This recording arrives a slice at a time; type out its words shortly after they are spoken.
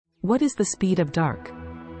What is the speed of dark?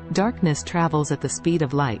 Darkness travels at the speed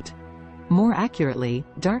of light. More accurately,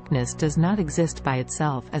 darkness does not exist by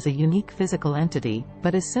itself as a unique physical entity,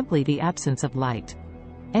 but is simply the absence of light.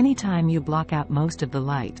 Anytime you block out most of the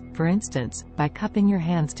light, for instance, by cupping your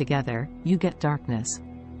hands together, you get darkness.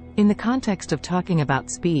 In the context of talking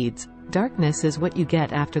about speeds, darkness is what you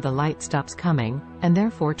get after the light stops coming, and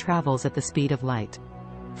therefore travels at the speed of light.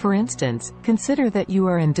 For instance, consider that you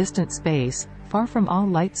are in distant space, far from all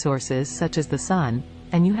light sources such as the sun,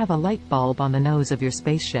 and you have a light bulb on the nose of your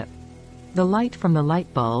spaceship. The light from the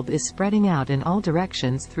light bulb is spreading out in all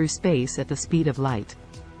directions through space at the speed of light.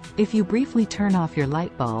 If you briefly turn off your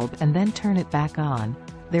light bulb and then turn it back on,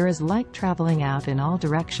 there is light traveling out in all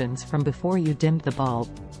directions from before you dimmed the bulb,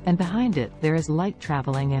 and behind it there is light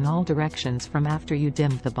traveling in all directions from after you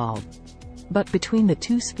dimmed the bulb. But between the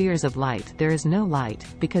two spheres of light there is no light,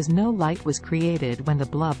 because no light was created when the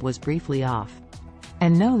bulb was briefly off.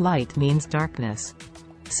 And no light means darkness.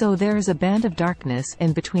 So there is a band of darkness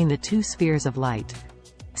in between the two spheres of light.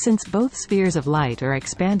 Since both spheres of light are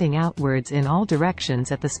expanding outwards in all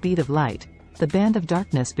directions at the speed of light, the band of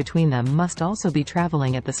darkness between them must also be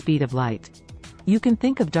traveling at the speed of light. You can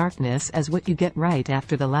think of darkness as what you get right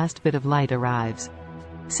after the last bit of light arrives.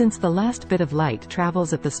 Since the last bit of light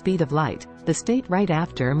travels at the speed of light, the state right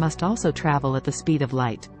after must also travel at the speed of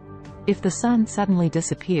light. If the sun suddenly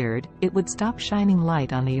disappeared, it would stop shining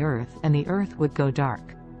light on the earth and the earth would go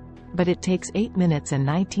dark. But it takes 8 minutes and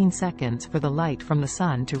 19 seconds for the light from the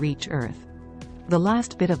sun to reach Earth. The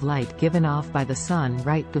last bit of light given off by the sun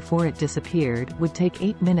right before it disappeared would take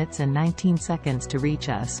 8 minutes and 19 seconds to reach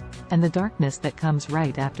us, and the darkness that comes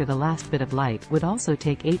right after the last bit of light would also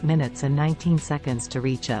take 8 minutes and 19 seconds to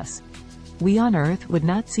reach us. We on Earth would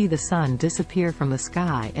not see the sun disappear from the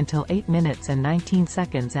sky until 8 minutes and 19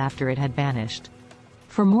 seconds after it had vanished.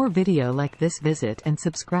 For more video like this, visit and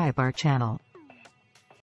subscribe our channel.